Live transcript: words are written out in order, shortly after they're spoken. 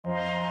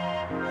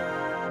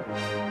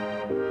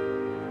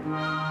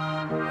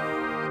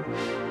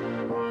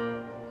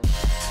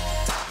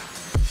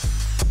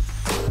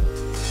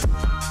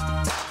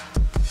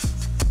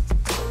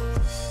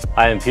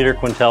Hi, I'm Peter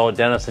Quintal with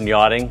Denison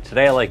Yachting.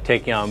 Today I'd like to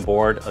take you on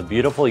board a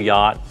beautiful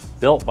yacht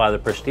built by the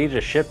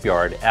prestigious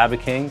shipyard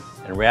Abeking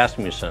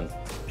Rasmussen.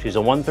 She's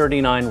a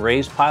 139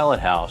 raised pilot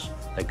house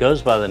that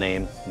goes by the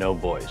name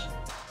BOUYS.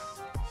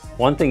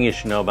 One thing you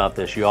should know about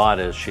this yacht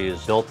is she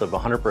is built of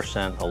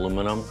 100%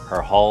 aluminum,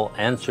 her hull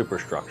and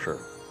superstructure.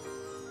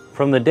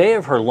 From the day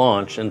of her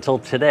launch until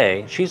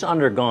today, she's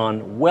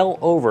undergone well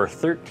over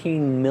 $13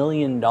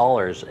 million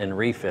in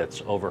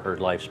refits over her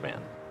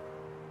lifespan.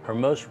 Her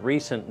most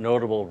recent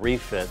notable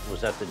refit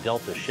was at the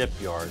Delta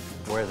shipyard,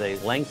 where they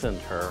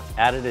lengthened her,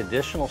 added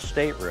additional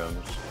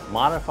staterooms,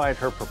 modified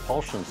her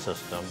propulsion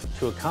system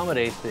to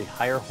accommodate the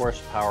higher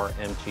horsepower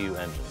MTU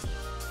engines.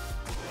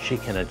 She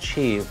can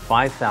achieve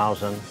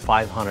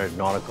 5,500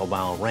 nautical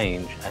mile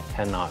range at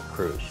 10-knot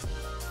cruise.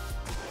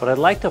 What I'd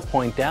like to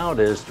point out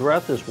is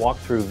throughout this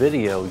walkthrough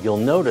video, you'll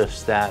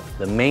notice that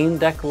the main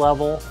deck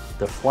level,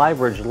 the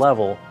Flybridge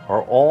level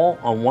are all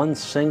on one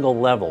single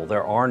level.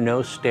 There are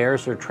no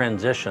stairs or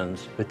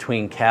transitions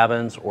between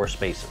cabins or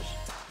spaces.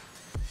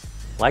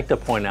 I'd like to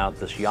point out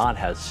this yacht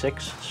has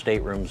 6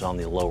 staterooms on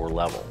the lower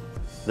level.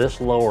 This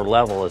lower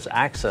level is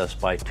accessed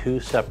by 2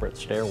 separate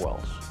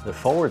stairwells. The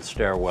forward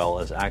stairwell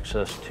is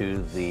access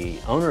to the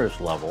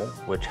owner's level,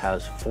 which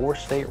has 4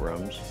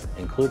 staterooms,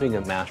 including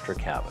a master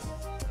cabin.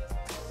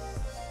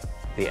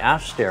 The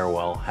aft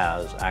stairwell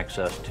has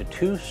access to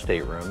 2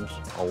 staterooms,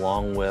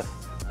 along with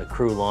the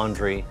crew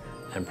laundry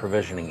and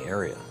provisioning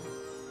area.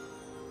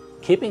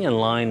 Keeping in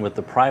line with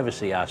the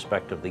privacy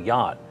aspect of the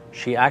yacht,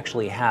 she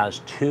actually has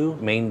 2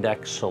 main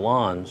deck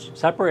salons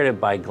separated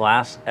by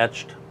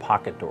glass-etched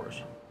pocket doors.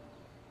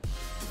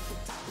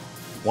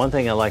 One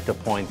thing I'd like to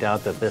point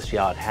out that this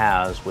yacht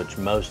has, which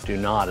most do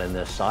not in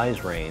this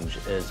size range,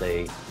 is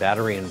a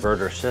battery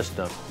inverter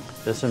system.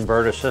 This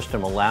inverter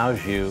system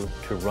allows you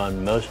to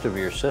run most of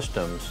your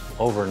systems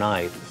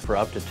overnight for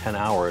up to 10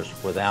 hours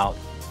without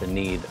the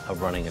need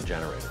of running a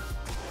generator.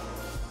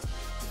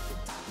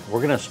 We're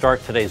going to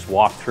start today's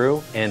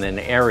walkthrough in an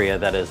area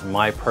that is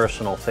my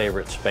personal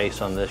favorite space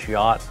on this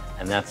yacht,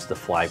 and that's the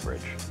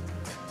Flybridge.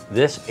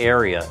 This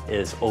area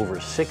is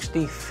over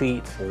 60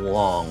 feet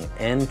long,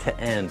 end to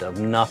end, of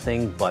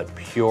nothing but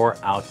pure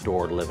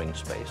outdoor living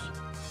space.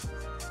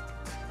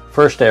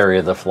 First area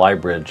of the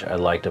Flybridge I'd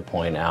like to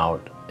point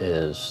out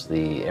is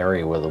the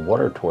area where the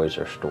water toys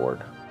are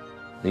stored.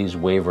 These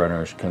wave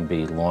runners can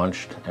be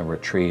launched and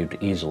retrieved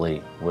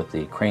easily with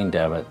the crane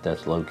davit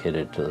that's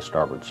located to the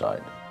starboard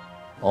side.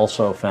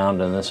 Also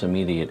found in this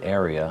immediate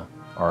area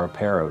are a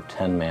pair of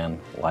 10-man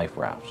life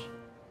rafts.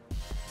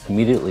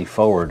 Immediately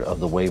forward of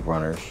the wave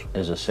runners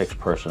is a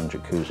 6-person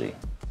jacuzzi.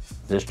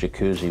 This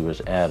jacuzzi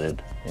was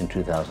added in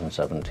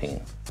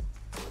 2017.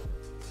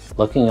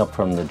 Looking up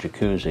from the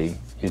jacuzzi,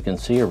 you can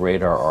see a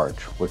radar arch,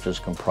 which is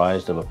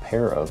comprised of a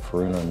pair of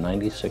Furuno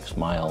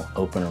 96-mile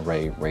open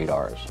array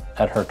radars.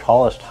 At her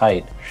tallest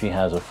height, she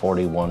has a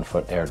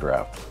 41-foot air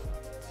draft.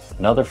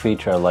 Another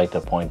feature I'd like to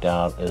point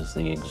out is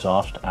the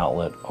exhaust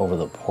outlet over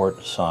the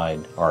port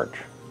side arch.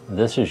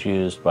 This is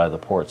used by the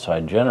port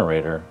side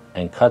generator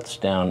and cuts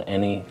down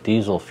any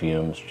diesel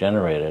fumes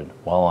generated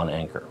while on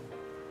anchor.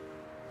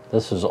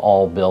 This is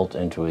all built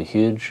into a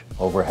huge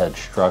overhead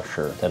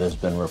structure that has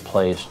been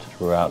replaced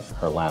throughout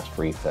her last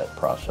refit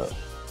process.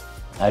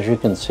 As you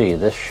can see,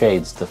 this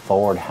shades the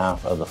forward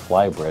half of the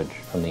Flybridge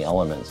from the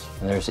elements,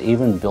 and there's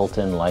even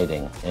built-in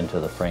lighting into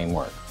the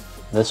framework.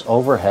 This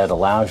overhead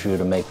allows you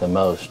to make the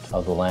most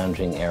of the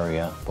lounging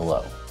area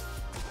below.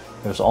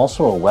 There's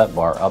also a wet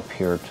bar up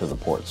here to the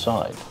port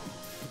side.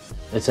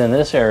 It's in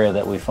this area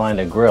that we find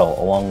a grill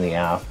along the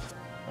aft,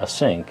 a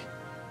sink,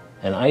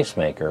 an ice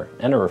maker,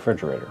 and a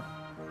refrigerator.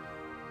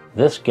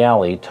 This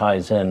galley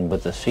ties in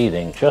with the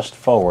seating just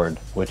forward,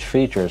 which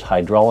features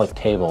hydraulic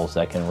tables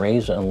that can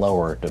raise and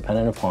lower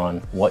depending upon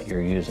what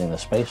you're using the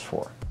space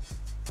for.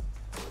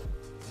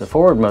 The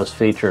forwardmost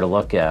feature to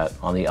look at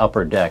on the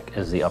upper deck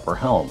is the upper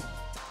helm.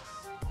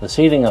 The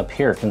seating up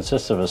here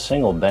consists of a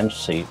single bench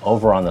seat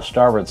over on the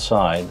starboard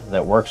side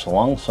that works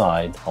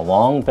alongside a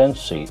long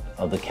bench seat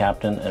of the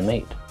captain and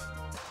mate.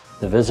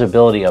 The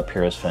visibility up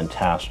here is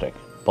fantastic,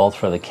 both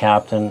for the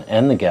captain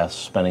and the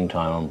guests spending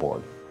time on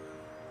board.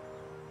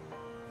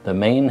 The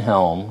main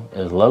helm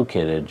is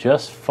located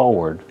just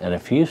forward and a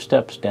few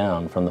steps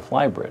down from the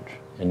Flybridge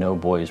in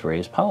BOUYS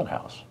raised pilot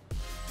house.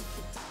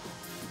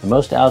 The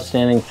most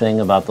outstanding thing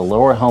about the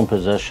lower helm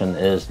position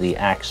is the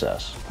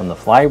access from the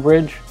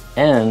Flybridge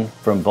and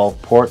from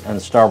both port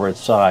and starboard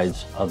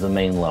sides of the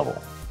main level.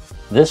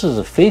 This is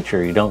a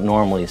feature you don't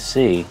normally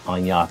see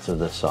on yachts of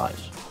this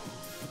size.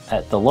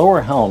 At the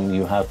lower helm,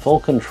 you have full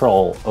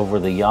control over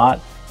the yacht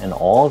and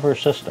all of her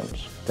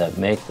systems that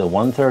make the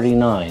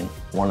 139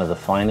 one of the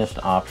finest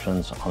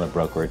options on the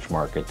brokerage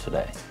market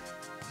today.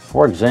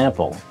 For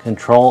example,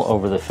 control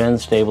over the fin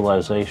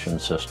stabilization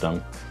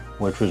system,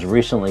 which was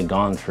recently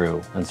gone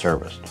through and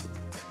serviced.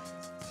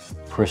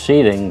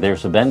 Proceeding,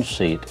 there's a bench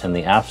seat in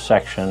the aft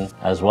section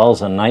as well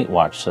as a night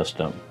watch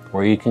system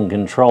where you can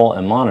control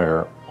and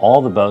monitor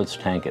all the boat's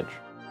tankage.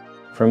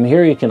 From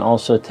here you can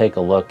also take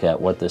a look at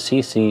what the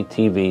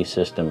CCTV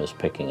system is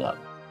picking up.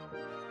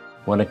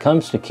 When it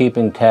comes to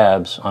keeping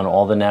tabs on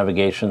all the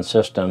navigation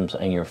systems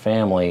and your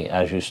family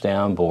as you stay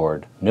on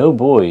board, no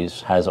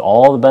BOUYS has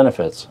all the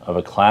benefits of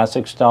a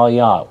classic style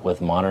yacht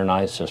with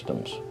modernized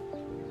systems.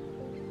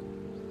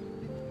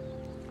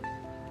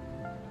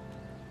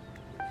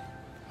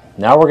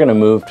 Now we're going to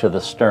move to the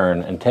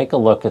stern and take a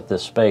look at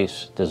this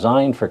space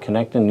designed for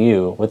connecting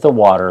you with the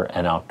water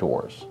and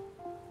outdoors.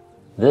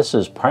 This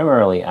is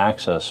primarily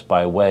accessed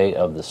by way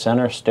of the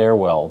center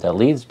stairwell that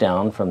leads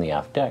down from the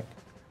aft deck.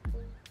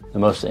 The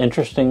most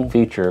interesting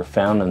feature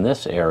found in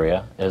this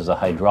area is the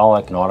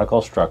hydraulic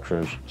nautical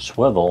structure's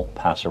swivel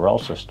passerelle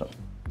system.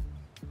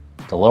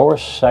 The lower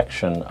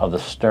section of the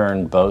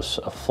stern boasts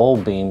a full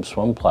beam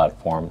swim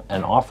platform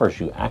and offers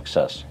you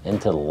access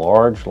into the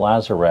large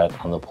lazarette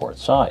on the port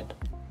side.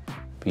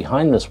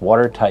 Behind this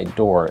watertight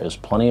door is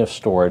plenty of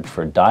storage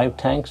for dive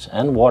tanks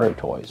and water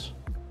toys.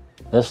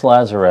 This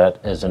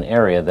lazarette is an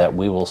area that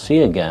we will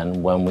see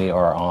again when we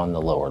are on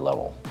the lower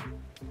level.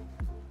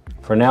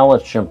 For now,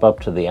 let's jump up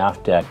to the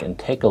aft deck and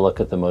take a look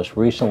at the most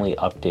recently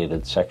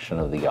updated section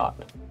of the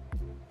yacht.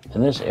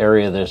 In this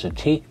area, there's a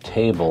teak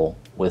table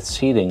with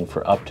seating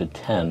for up to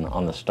 10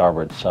 on the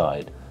starboard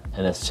side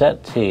and a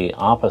settee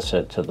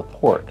opposite to the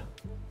port.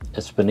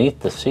 It's beneath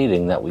the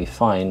seating that we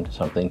find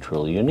something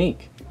truly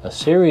unique. A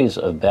series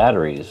of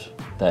batteries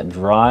that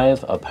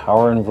drive a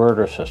power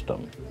inverter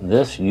system.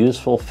 This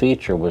useful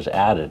feature was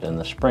added in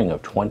the spring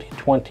of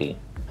 2020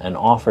 and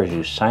offers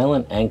you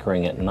silent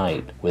anchoring at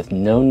night with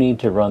no need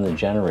to run the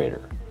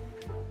generator.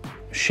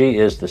 She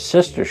is the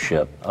sister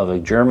ship of a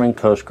German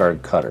Coast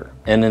Guard cutter,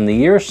 and in the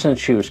years since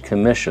she was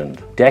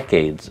commissioned,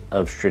 decades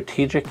of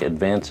strategic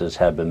advances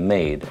have been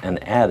made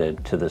and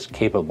added to this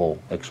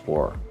capable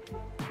explorer.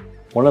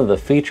 One of the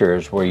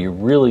features where you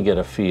really get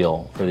a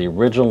feel for the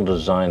original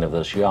design of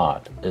this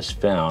yacht is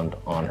found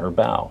on her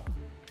bow.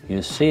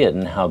 You see it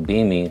in how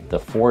beamy the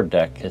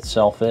foredeck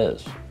itself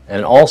is,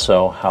 and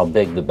also how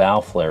big the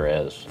bow flare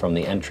is from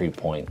the entry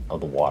point of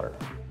the water.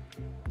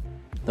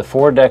 The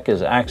foredeck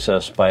is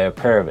accessed by a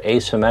pair of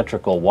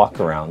asymmetrical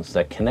walkarounds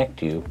that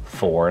connect you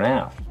fore and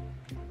aft.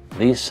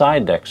 These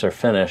side decks are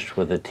finished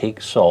with a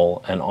teak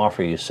sole and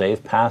offer you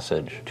safe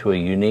passage to a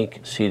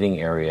unique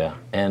seating area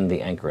and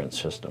the anchorage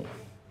system.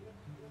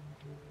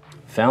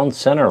 Found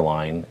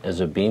centerline is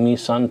a beamy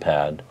sun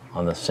pad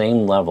on the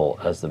same level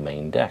as the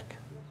main deck.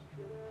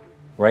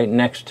 Right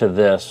next to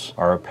this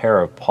are a pair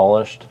of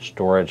polished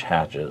storage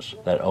hatches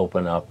that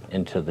open up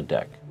into the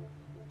deck.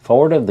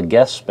 Forward of the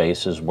guest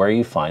space is where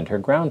you find her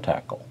ground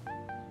tackle.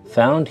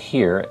 Found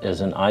here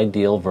is an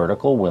ideal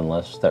vertical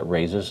windlass that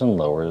raises and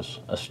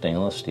lowers a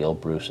stainless steel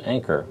Bruce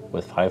anchor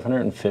with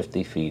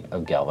 550 feet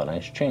of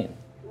galvanized chain.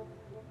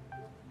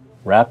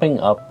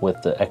 Wrapping up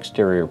with the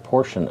exterior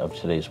portion of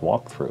today's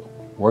walkthrough,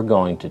 we're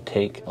going to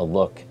take a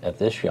look at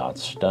this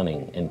yacht's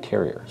stunning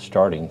interior,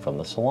 starting from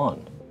the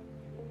Salon.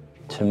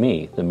 To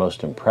me, the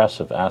most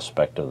impressive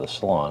aspect of the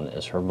Salon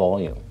is her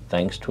volume,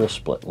 thanks to a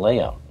split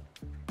layout.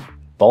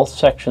 Both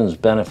sections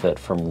benefit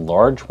from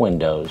large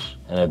windows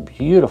and a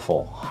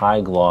beautiful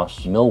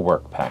high-gloss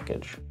millwork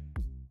package.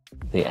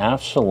 The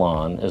aft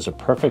salon is a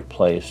perfect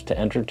place to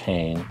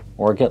entertain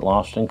or get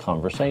lost in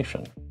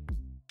conversation.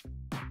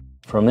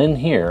 From in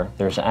here,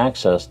 there's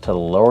access to the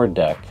lower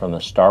deck from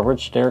the starboard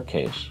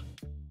staircase.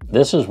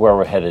 This is where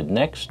we're headed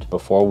next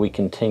before we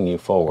continue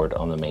forward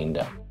on the main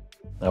deck.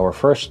 Our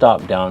first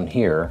stop down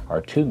here are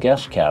two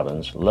guest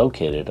cabins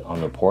located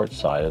on the port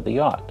side of the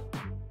yacht.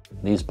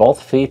 These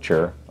both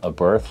feature a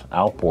berth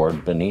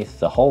outboard beneath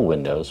the hull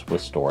windows with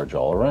storage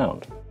all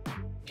around.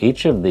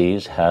 Each of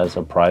these has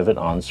a private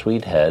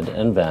ensuite head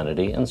and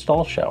vanity and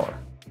stall shower.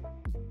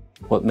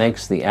 What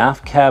makes the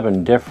aft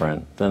cabin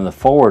different than the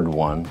forward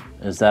one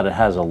is that it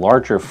has a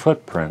larger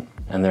footprint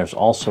and there's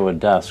also a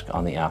desk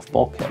on the aft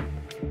bulkhead.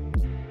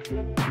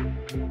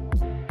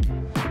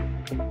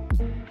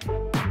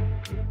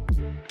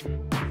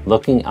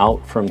 Looking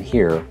out from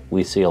here,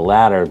 we see a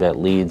ladder that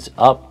leads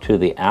up to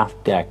the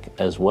aft deck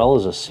as well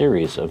as a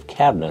series of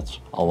cabinets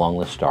along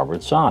the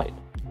starboard side.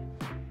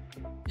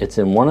 It's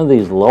in one of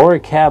these lower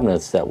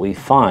cabinets that we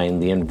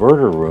find the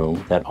inverter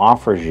room that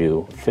offers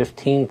you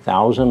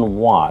 15,000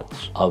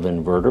 watts of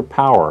inverter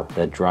power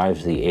that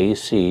drives the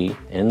AC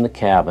in the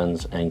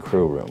cabins and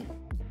crew room.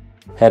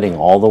 Heading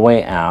all the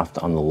way aft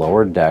on the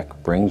lower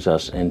deck brings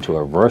us into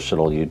a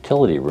versatile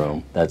utility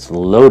room that's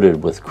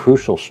loaded with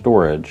crucial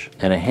storage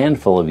and a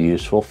handful of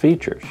useful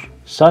features,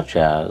 such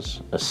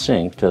as a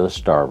sink to the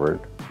starboard,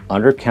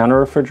 under-counter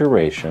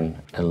refrigeration,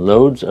 and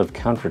loads of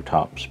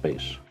countertop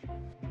space.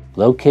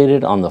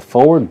 Located on the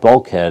forward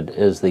bulkhead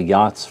is the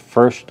yacht's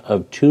first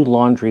of two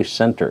laundry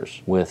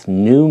centers with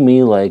new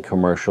Miele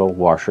commercial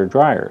washer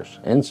dryers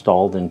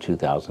installed in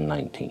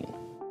 2019.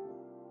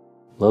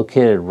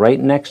 Located right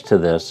next to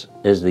this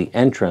is the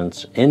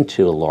entrance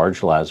into a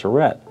large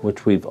lazarette,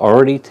 which we've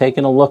already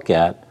taken a look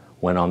at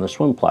when on the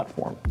swim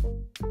platform.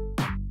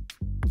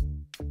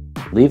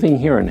 Leaving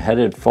here and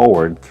headed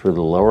forward through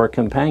the lower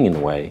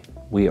companionway,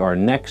 we are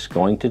next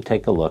going to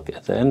take a look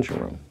at the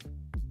engine room.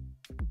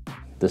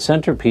 The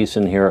centerpiece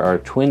in here are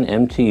twin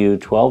MTU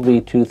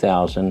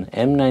 12V2000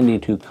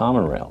 M92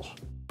 common rails.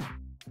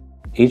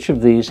 Each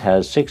of these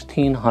has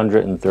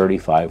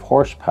 1,635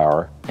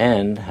 horsepower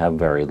and have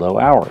very low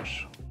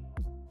hours.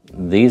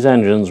 These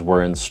engines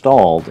were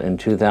installed in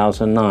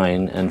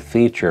 2009 and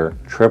feature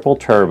triple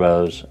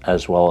turbos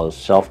as well as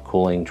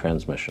self-cooling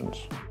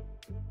transmissions.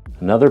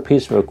 Another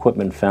piece of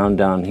equipment found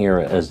down here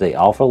is the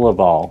Alfa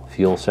Laval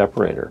fuel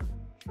separator.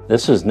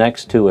 This is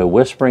next to a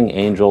Whispering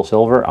Angel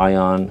silver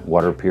ion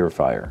water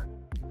purifier.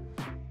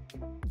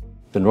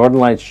 The Northern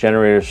Lights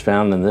generators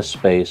found in this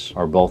space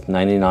are both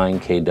 99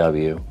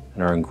 kW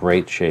and are in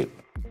great shape.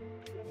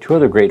 Two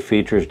other great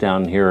features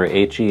down here are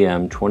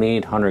HEM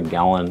 2,800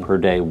 gallon per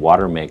day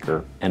water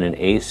maker and an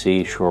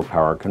AC shore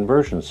power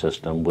conversion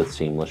system with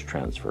seamless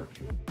transfer.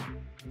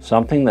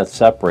 Something that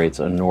separates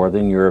a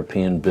Northern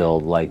European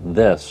build like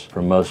this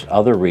from most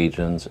other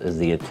regions is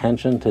the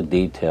attention to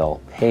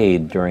detail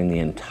paid during the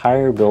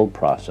entire build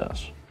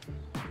process.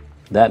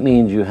 That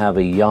means you have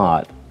a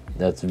yacht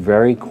that's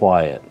very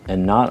quiet,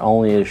 and not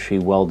only is she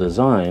well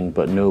designed,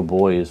 but no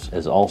BOUYS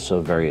is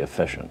also very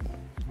efficient.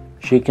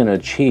 She can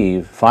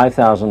achieve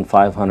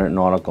 5,500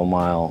 nautical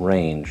mile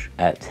range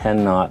at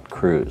 10 knot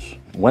cruise.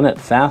 When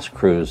at fast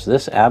cruise,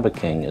 this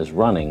Abeking is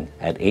running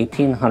at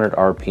 1,800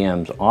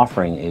 RPMs,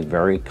 offering a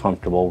very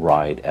comfortable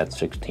ride at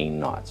 16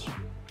 knots.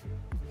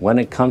 When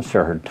it comes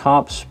to her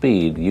top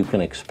speed, you can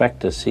expect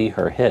to see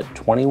her hit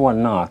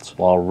 21 knots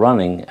while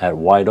running at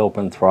wide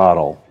open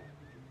throttle.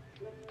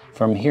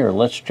 From here,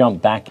 let's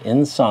jump back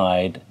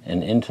inside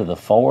and into the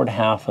forward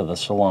half of the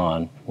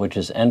salon, which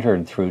is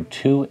entered through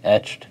two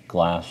etched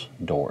glass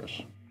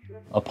doors.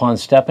 Upon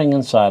stepping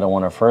inside, I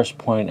want to first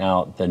point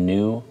out the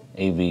new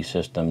AV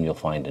system you'll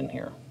find in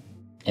here.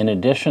 In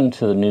addition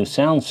to the new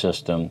sound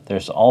system,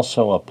 there's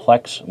also a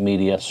Plex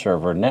media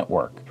server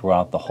network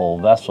throughout the whole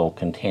vessel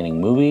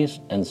containing movies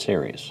and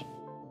series.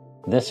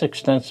 This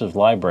extensive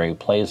library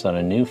plays on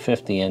a new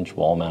 50-inch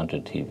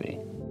wall-mounted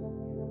TV.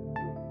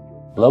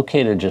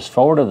 Located just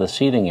forward of the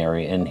seating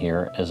area in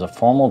here is a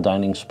formal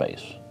dining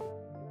space.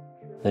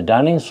 The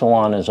dining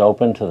salon is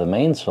open to the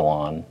main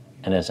salon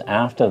and is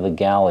aft of the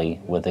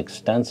galley with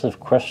extensive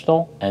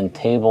crystal and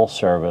table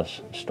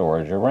service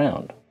storage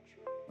around.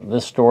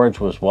 This storage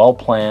was well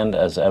planned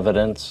as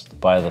evidenced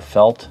by the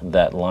felt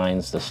that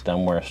lines the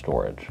stemware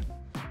storage.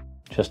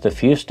 Just a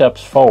few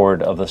steps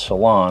forward of the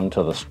salon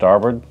to the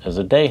starboard is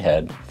a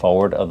dayhead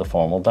forward of the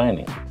formal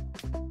dining.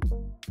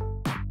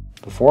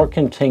 Before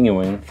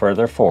continuing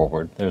further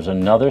forward, there's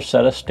another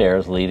set of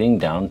stairs leading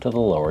down to the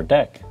lower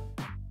deck.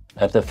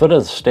 At the foot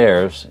of the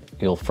stairs,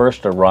 you'll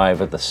first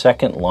arrive at the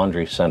second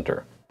laundry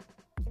center.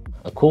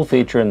 A cool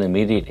feature in the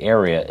immediate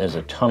area is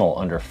a tunnel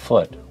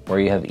underfoot where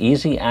you have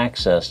easy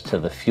access to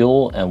the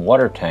fuel and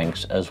water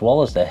tanks as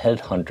well as the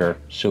Headhunter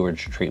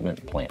sewage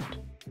treatment plant.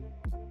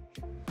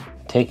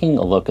 Taking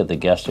a look at the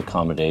guest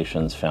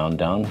accommodations found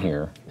down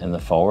here in the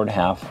forward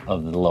half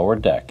of the lower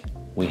deck,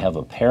 we have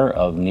a pair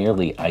of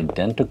nearly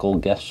identical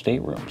guest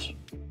staterooms.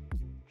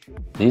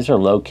 These are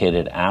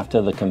located aft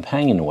of the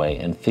companionway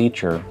and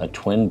feature a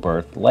twin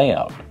berth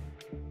layout.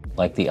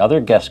 Like the other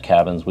guest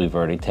cabins we've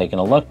already taken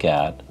a look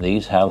at,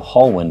 these have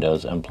hull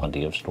windows and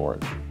plenty of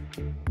storage.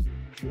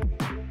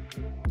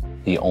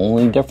 The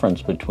only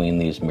difference between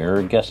these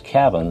mirrored guest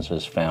cabins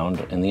is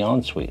found in the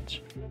ensuites.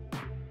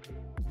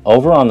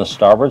 Over on the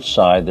starboard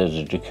side, there's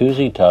a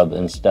jacuzzi tub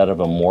instead of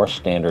a more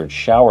standard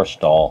shower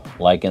stall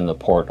like in the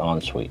port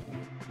ensuite.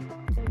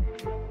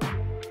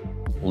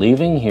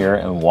 Leaving here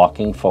and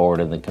walking forward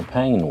in the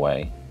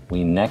companionway,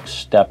 we next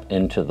step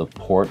into the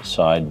port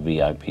side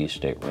VIP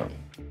stateroom.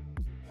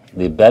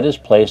 The bed is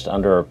placed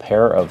under a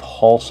pair of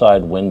hull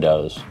side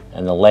windows,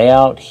 and the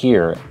layout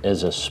here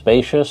is as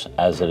spacious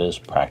as it is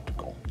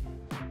practical.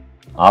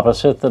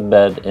 Opposite the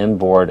bed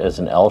inboard is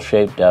an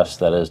L-shaped desk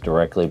that is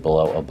directly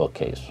below a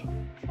bookcase.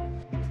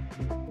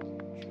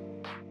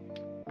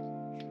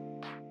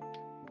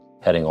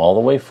 Heading all the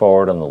way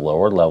forward on the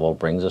lower level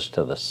brings us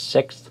to the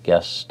 6th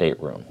guest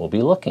stateroom we'll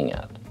be looking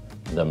at,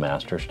 the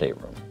master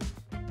stateroom.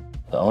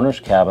 The owner's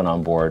cabin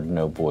on board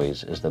no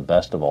BOUYS is the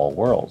best of all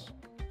worlds.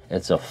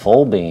 It's a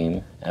full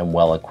beam and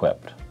well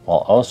equipped, while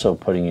also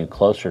putting you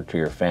closer to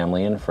your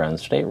family and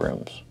friends'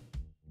 staterooms.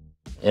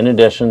 In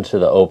addition to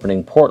the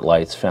opening port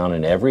lights found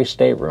in every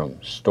stateroom,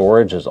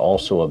 storage is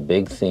also a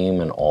big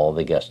theme in all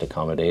the guest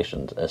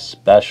accommodations,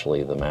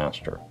 especially the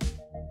master.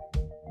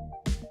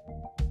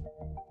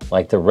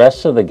 Like the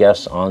rest of the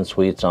guest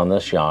en-suites on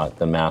this yacht,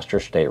 the master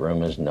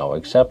stateroom is no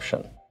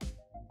exception.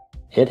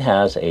 It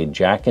has a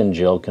Jack and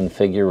Jill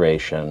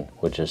configuration,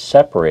 which is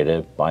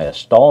separated by a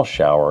stall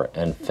shower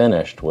and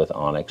finished with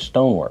onyx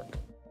stonework.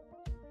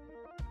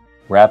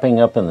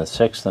 Wrapping up in the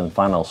 6th and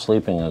final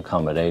sleeping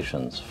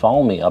accommodations,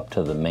 follow me up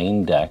to the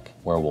main deck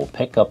where we'll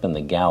pick up in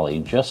the galley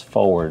just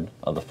forward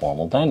of the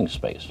formal dining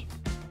space.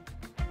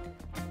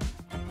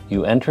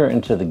 You enter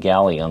into the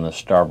galley on the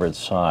starboard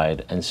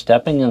side, and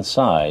stepping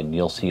inside,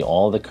 you'll see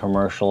all the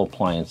commercial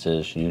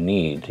appliances you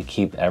need to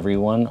keep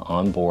everyone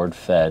on board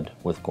fed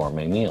with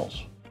gourmet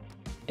meals.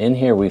 In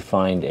here we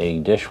find a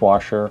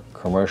dishwasher,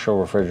 commercial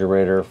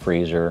refrigerator,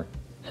 freezer,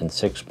 and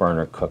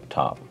 6-burner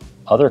cooktop.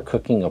 Other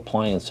cooking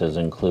appliances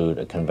include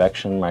a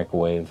convection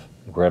microwave,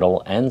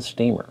 griddle, and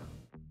steamer.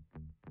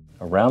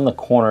 Around the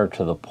corner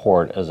to the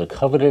port is a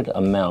coveted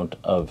amount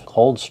of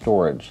cold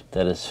storage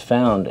that is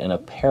found in a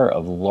pair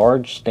of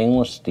large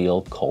stainless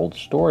steel cold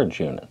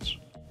storage units.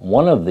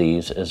 One of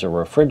these is a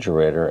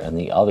refrigerator and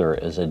the other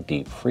is a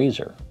deep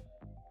freezer.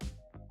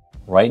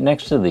 Right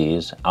next to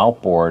these,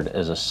 outboard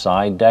is a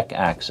side deck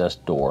access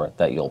door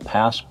that you'll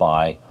pass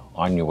by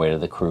on your way to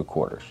the crew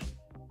quarters.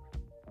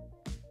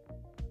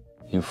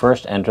 You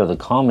first enter the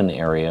common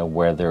area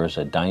where there is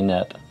a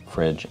dinette,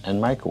 fridge, and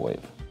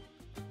microwave.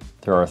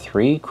 There are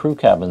 3 crew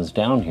cabins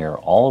down here,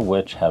 all of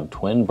which have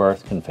twin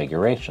berth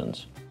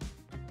configurations.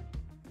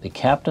 The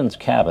captain's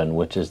cabin,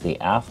 which is the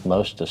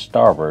aftmost to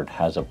starboard,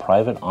 has a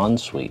private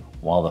ensuite,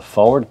 while the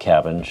forward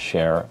cabins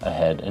share a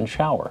head and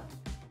shower.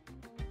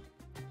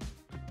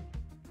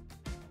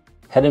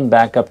 Heading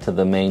back up to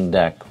the main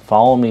deck,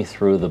 follow me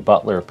through the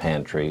butler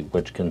pantry,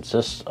 which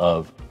consists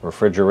of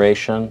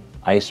refrigeration,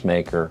 ice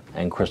maker,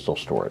 and crystal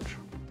storage.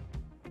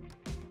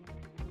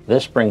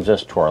 This brings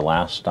us to our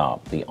last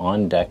stop, the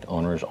on-deck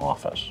owner's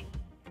office.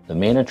 The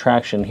main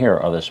attraction here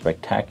are the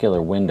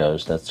spectacular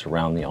windows that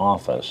surround the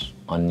office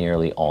on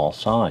nearly all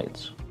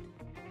sides.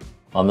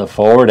 On the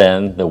forward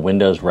end, the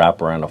windows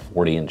wrap around a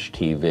 40-inch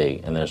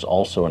TV, and there's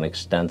also an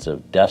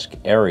extensive desk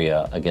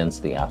area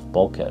against the aft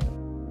bulkhead.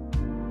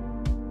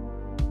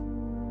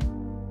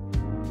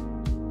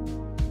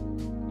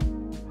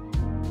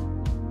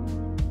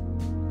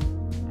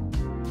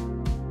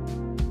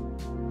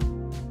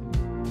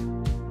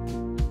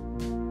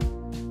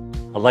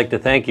 I'd like to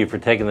thank you for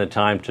taking the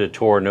time to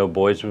tour No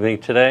BOUYS with me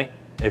today.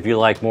 If you'd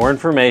like more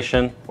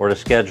information or to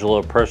schedule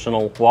a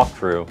personal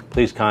walkthrough,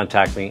 please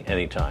contact me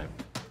anytime.